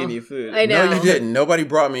didn't save know. you any food. I know. No, you didn't. Nobody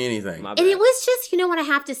brought me anything. My And it bad. was just, you know what I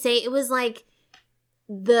have to say? It was like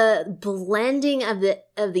the blending of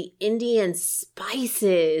the Indian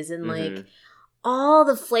spices and like Mhm. all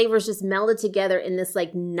the flavors just melded together in this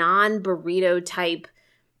like non-burrito type,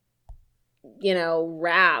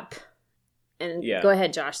 wrap. And Yeah. go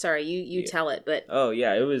ahead, Josh. Sorry, you Yeah. tell it, but Oh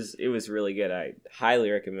yeah, it was really good. I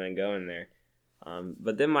highly recommend going there.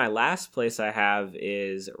 But then my last place I have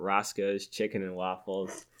is Roscoe's Chicken and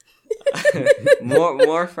Waffles.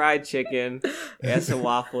 more fried chicken and some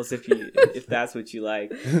waffles if that's what you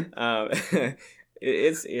like.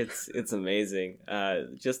 It's amazing.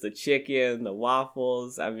 Just the chicken, the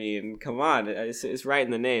waffles. I mean, come on, it's right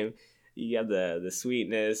in the name. You have the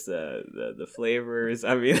sweetness, the flavors.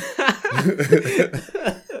 I mean,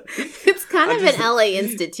 It's kind of an LA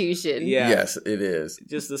institution. Yeah. Yes, it is.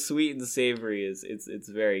 Just the sweet and savory it's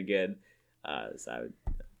very good. So I would,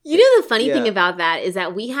 You know, the funny Yeah. thing about that is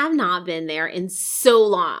that we have not been there in so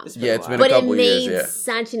long. Yeah, it's been a But it couple made years. Yeah.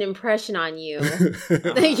 such an impression on you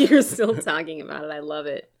that you're still talking about it. I love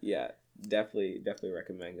it. yeah, definitely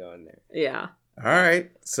recommend going there. Yeah. All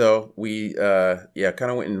right. So we kind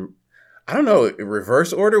of went in, I don't know, in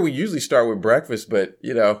reverse order. We usually start with breakfast, but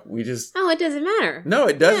we just Oh, it doesn't matter. no,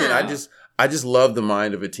 it doesn't. Yeah. I just love the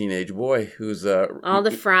mind of a teenage boy who's All the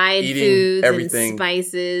fried eating foods everything. and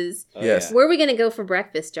spices. Oh, Yes. yeah. Where are we going to go for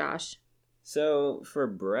breakfast, Josh? So for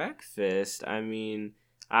breakfast, I mean,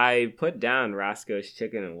 I put down Roscoe's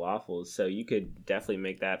Chicken and Waffles, so you could definitely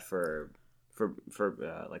make that for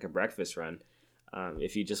like a breakfast run,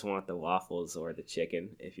 if you just want the waffles or the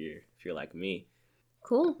chicken. If you're like me,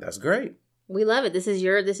 Cool. That's great. We love it. This is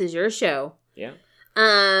your show. yeah.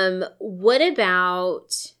 What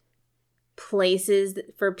about places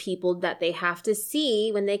for people that they have to see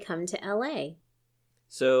when they come to LA?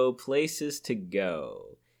 So places to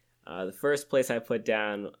go. The first place I put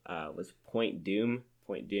down was Point Doom.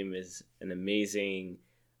 Point Doom is an amazing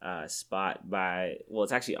spot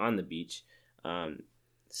it's actually on the beach.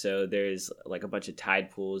 So there's like a bunch of tide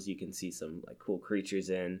pools you can see some like cool creatures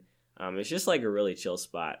in. It's just like a really chill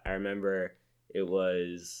spot. I remember it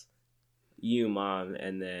was you, Mom,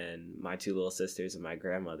 and then my two little sisters and my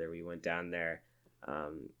grandmother. We went down there.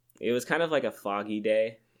 It was kind of like a foggy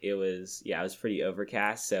day. It was pretty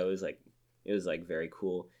overcast, so it was like very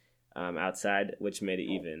cool outside, which made it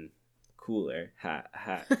even cooler. Ha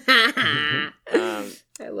ha.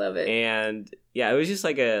 I love it. And yeah, it was just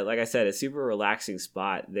like I said, a super relaxing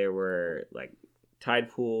spot. There were like tide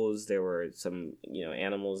pools. There were some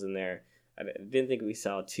animals in there. I didn't think we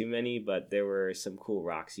saw too many, but there were some cool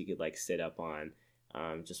rocks you could like sit up on,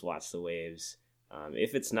 just watch the waves.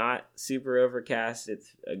 If it's not super overcast,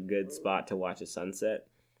 it's a good spot to watch a sunset.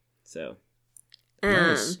 So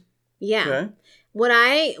Nice. Yeah. Okay. What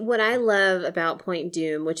I love about Point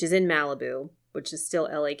Doom, which is in Malibu, which is still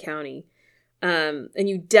LA County, and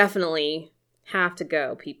you definitely have to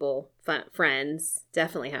go, people, friends,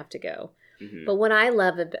 definitely have to go. mhm. But what I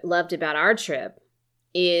loved about our trip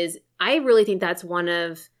is I really think that's one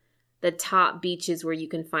of the top beaches where you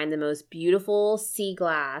can find the most beautiful sea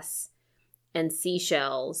glass and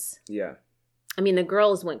seashells. Yeah. I mean, the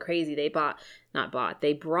girls went crazy. They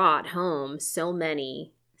brought home so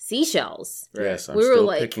many seashells. Right. Yes, I'm We were still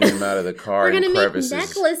like, picking them out of the car We're in gonna make crevices.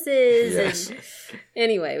 necklaces. Yes. And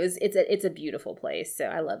anyway, it's a beautiful place. So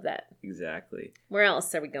I love that. Exactly. Where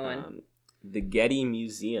else are we going? The Getty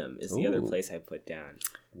Museum is the other Ooh. place I put down.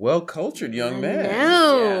 Well cultured young I man.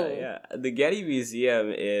 know. Yeah. The Getty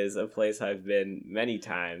Museum is a place I've been many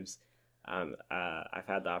times. I've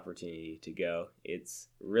had the opportunity to go. It's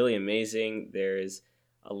really amazing. There's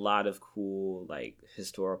a lot of cool like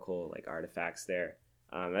historical like artifacts there,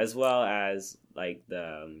 as well as like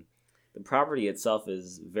the property itself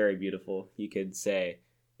is very beautiful. You could say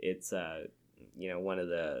it's one of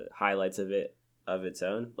the highlights of its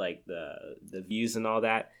own, like the views and all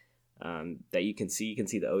that that you can see. You can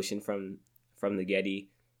see the ocean from the Getty,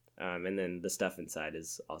 and then the stuff inside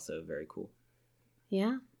is also very cool.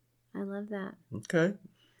 Yeah, I love that. Okay.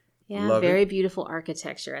 Yeah, Love very beautiful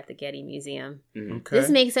architecture at the Getty Museum. Mhm. Okay. This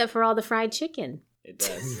makes up for all the fried chicken. It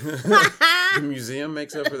does. The museum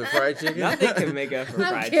makes up for the fried chicken. Nothing can make up for I'm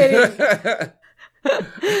fried kidding.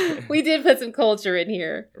 chicken. We did put some culture in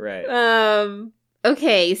here. Right.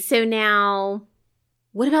 Okay, so now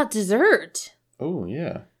what about dessert? Oh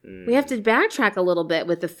yeah. We have to backtrack a little bit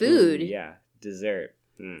with the food. Ooh, yeah, dessert.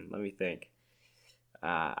 Let me think.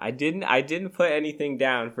 I didn't put anything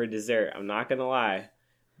down for dessert. I'm not gonna lie,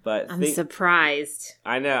 but I'm surprised.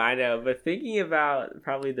 I know. But thinking about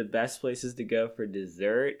probably the best places to go for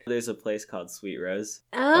dessert, there's a place called Sweet Rose.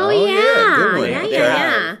 Oh, Oh, yeah, yeah. good one. Yeah, They yeah.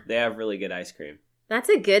 have- They have really good ice cream. That's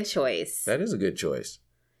a good choice. That is a good choice.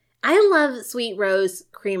 I love Sweet Rose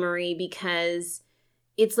Creamery because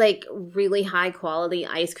it's like really high quality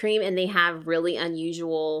ice cream and they have really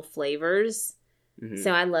unusual flavors. Mhm.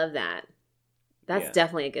 So I love that. That's Yeah.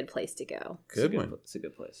 definitely a good place to go. Good one. It's a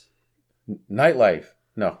good place. Nightlife.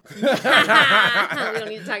 No. We don't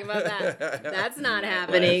need to talk about that. That's not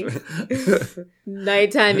happening.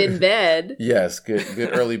 Nighttime in bed. Yes, good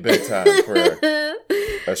early bedtime for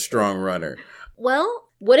a strong runner. Well,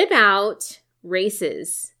 what about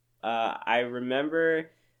races? I remember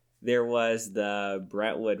there was the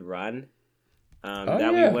Brentwood Run.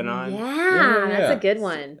 that we went on. Yeah, that's a good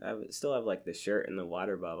one. I still have like the shirt and the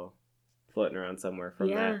water bottle floating around somewhere from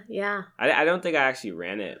that. Yeah. I don't think I actually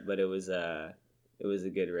ran it, but it was a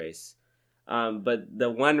good race. But the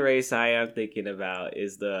one race I am thinking about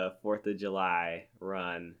is the 4th of July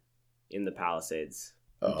run in the Palisades.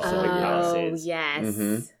 Pacific Palisades. Yes.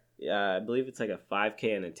 Mm-hmm. Yeah, I believe it's like a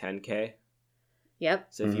 5K and a 10K. Yep.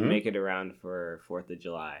 So if you make it around for 4th of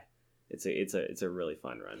July, it's a really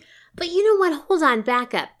fun run. But you know what? Hold on,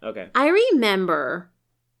 back up. Okay. I remember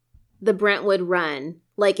the Brentwood run,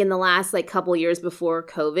 like in the last like couple years before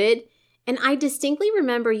COVID, and I distinctly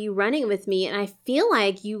remember you running with me, and I feel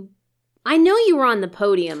like I know you were on the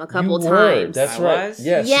podium a couple times. That's I right. was?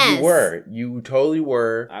 Yes, Yes. you were. You totally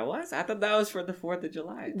were. I was? I thought that was for the 4th of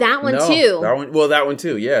July. That one No, too. That one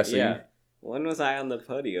too. Yeah. So Yeah. When was I on the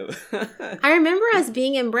podium? I remember us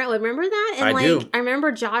being in Brentwood. Remember that? And I do. I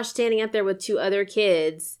remember Josh standing up there with 2 other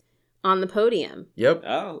kids on the podium. Yep.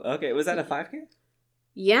 Oh, okay. Was that a 5K?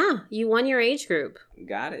 Yeah, you won your age group.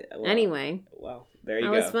 Got it. Well, Anyway, Well, there you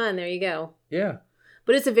that go. was fun. There you go. Yeah.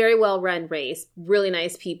 But it's a very well run race. Really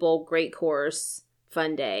nice people, great course,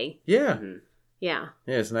 fun day. Yeah. Mhm. Yeah.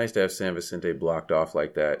 Yeah. It's nice to have San Vicente blocked off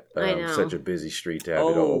like that. I know. Such a busy street to have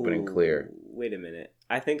it all open and clear. Wait a minute.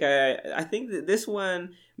 I think that this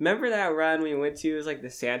one. Remember that run we went to? It was like the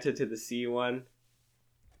Santa to the Sea one.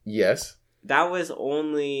 Yes. That's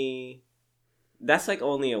like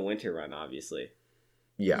only a winter run, obviously.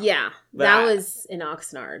 Yeah. Yeah. But that was in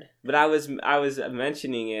Oxnard. But I was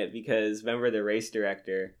mentioning it because remember the race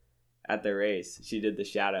director at the race? She did the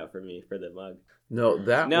shout out for me for the mug. No,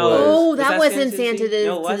 that No. was. Oh, Was that that wasn't Santa Santa to the Sea?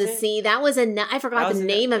 No, to was the it? Sea. That was I forgot That the was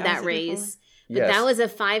name of that that was a different race. But Yes. that was a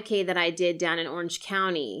 5K that I did down in Orange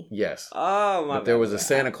County. Yes. Oh my! But there was a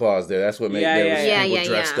Santa Claus there. That's what made there was yeah. people Yeah,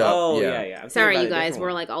 dressed yeah. up. Oh yeah. yeah. I'm Sorry, thinking you about a guys. different We're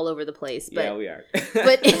one. like all over the place. But Yeah, we are.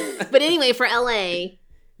 but anyway, for LA,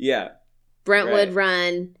 yeah. Brentwood Right.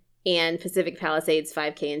 Run and Pacific Palisades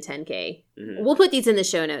 5K and 10K. Mhm. We'll put these in the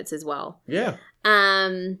show notes as well. Yeah.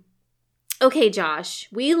 Okay, Josh,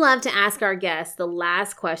 we love to ask our guests the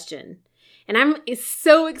last question. And I'm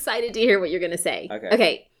so excited to hear what you're going to say.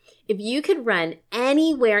 Okay. If you could run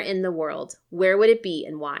anywhere in the world, where would it be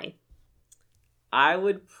and why? I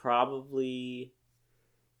would probably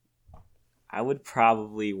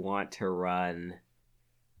want to run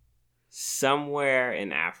somewhere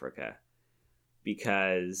in Africa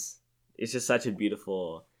because it's just such a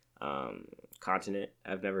beautiful continent.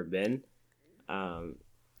 I've never been.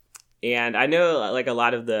 And I know like a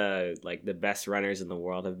lot of the best runners in the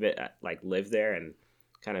world have been lived there and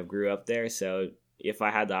kind of grew up there. So if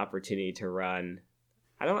I had the opportunity to run,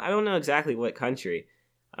 I don't know exactly what country,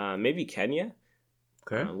 maybe Kenya.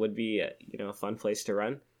 Okay. Would be a fun place to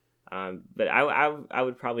run. But I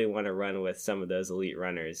would probably want to run with some of those elite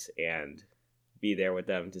runners and be there with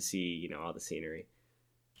them to see all the scenery.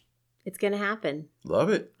 It's going to happen. Love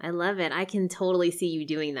it. I love it. I can totally see you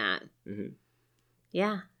doing that. Mm-hmm.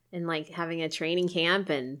 Yeah. And having a training camp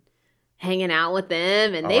and hanging out with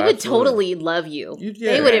them. And Oh, they would absolutely. totally love you.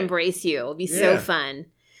 Yeah. They would embrace you. It would be so Yeah. fun.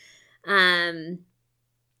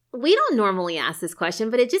 We don't normally ask this question,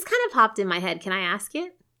 but it just kind of popped in my head. Can I ask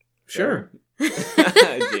it? Sure.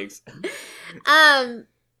 Jigs.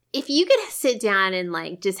 If you could sit down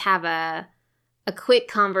and just have a quick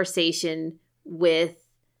conversation with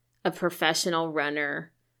a professional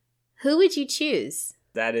runner, who would you choose?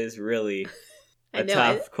 That is really I a know,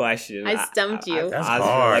 tough question. I stumped you. That's I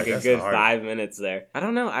hard. for a That's good hard. 5 minutes there. I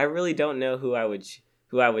don't know. I really don't know who I would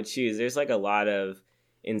choose. There's a lot of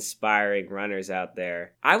inspiring runners out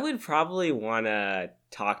there. I would probably want to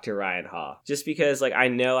talk to Ryan Hall just because I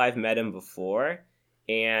know I've met him before,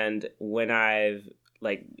 and when I've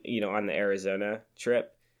on the Arizona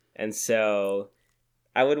trip, and so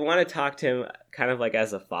I would want to talk to him kind of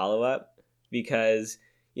as a follow-up because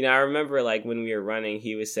I remember when we were running,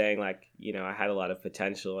 he was saying I had a lot of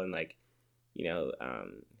potential and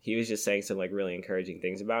he was just saying some really encouraging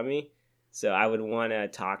things about me. So I would want to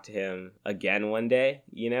talk to him again one day,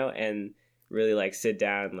 and really sit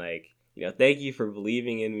down, thank you for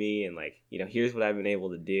believing in me, and here's what I've been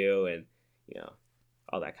able to do, and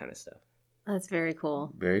all that kind of stuff. That's very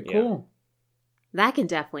cool. Very Yeah. cool. That can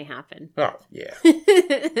definitely happen. Oh, yeah.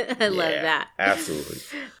 I love that. Absolutely.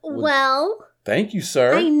 Well, Thank you,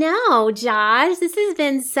 sir. I know, Josh. This has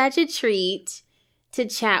been such a treat to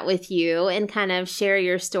chat with you and kind of share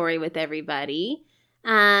your story with everybody.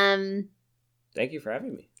 Thank you for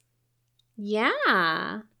having me.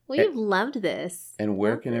 Yeah. We've loved this. And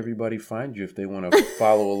where can everybody find you if they want to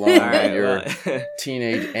follow along on your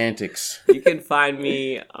teenage antics? You can find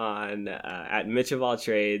me on at Mitch of All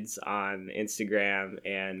Trades on Instagram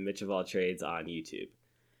and Mitch of All Trades on YouTube.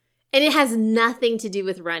 And it has nothing to do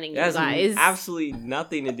with running, you guys. Absolutely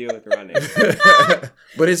nothing to do with running.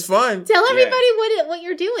 But it's fun. Tell everybody what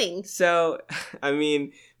you're doing. So, I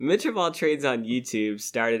mean, Mitch of All Trades on YouTube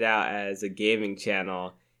started out as a gaming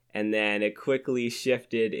channel, and then it quickly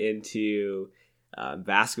shifted into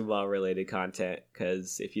basketball-related content,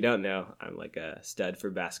 because if you don't know, I'm like a stud for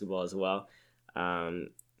basketball as well. And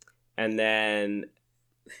then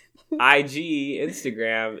IG,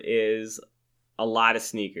 Instagram, is a lot of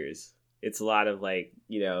sneakers. It's a lot of like,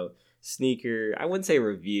 sneaker, I wouldn't say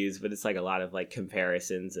reviews, but it's like a lot of like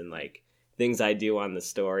comparisons and like things I do on the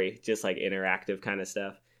story, just like interactive kind of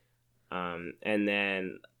stuff. And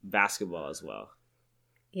then basketball as well.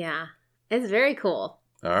 Yeah. It's very cool.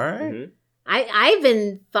 All right. Mm-hmm.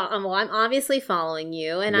 I'm obviously following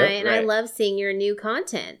you, and I love seeing your new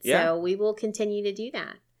content. Yeah. So we will continue to do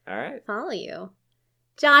that. All right. Follow you.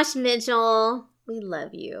 Josh Mitchell, we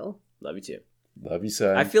love you. Love you too. Love you,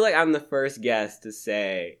 son. I feel like I'm the first guest to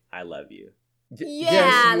say I love you.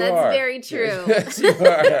 Yeah, that's very true. Yes, you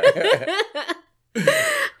are.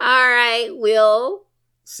 All right, we'll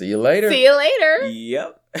see you later.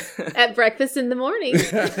 Yep. At breakfast in the morning.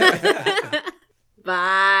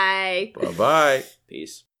 Bye. Bye-bye.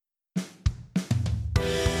 Peace.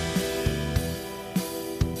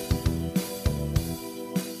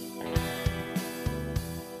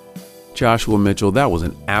 Joshua Mitchell, that was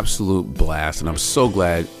an absolute blast, and I'm so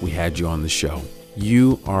glad we had you on the show.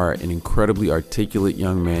 You are an incredibly articulate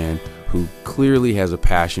young man who clearly has a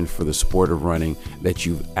passion for the sport of running that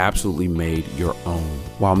you've absolutely made your own.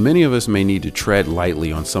 While many of us may need to tread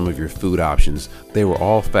lightly on some of your food options, they were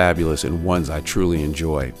all fabulous and ones I truly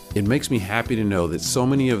enjoy. It makes me happy to know that so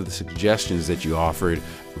many of the suggestions that you offered,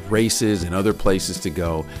 races and other places to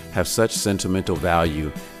go, have such sentimental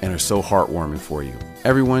value and are so heartwarming for you.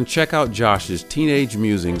 Everyone, check out Josh's Teenage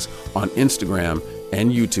Musings on Instagram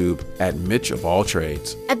and YouTube at Mitch of All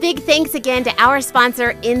Trades. A big thanks again to our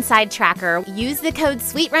sponsor, Inside Tracker. Use the code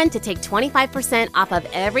SweetRun to take 25% off of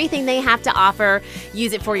everything they have to offer.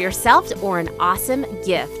 Use it for yourself or an awesome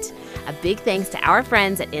gift. A big thanks to our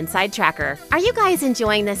friends at Inside Tracker. Are you guys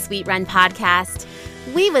enjoying the Sweet Run podcast?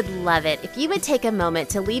 We would love it if you would take a moment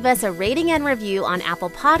to leave us a rating and review on Apple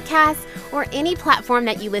Podcasts or any platform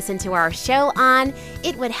that you listen to our show on.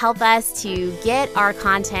 It would help us to get our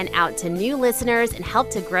content out to new listeners and help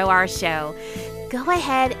to grow our show. Go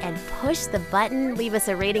ahead and push the button, leave us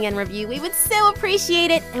a rating and review. We would so appreciate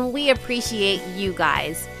it, and we appreciate you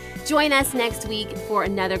guys. Join us next week for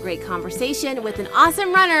another great conversation with an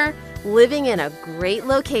awesome runner living in a great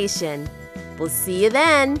location. We'll see you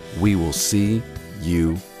then. We will see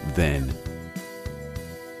you then.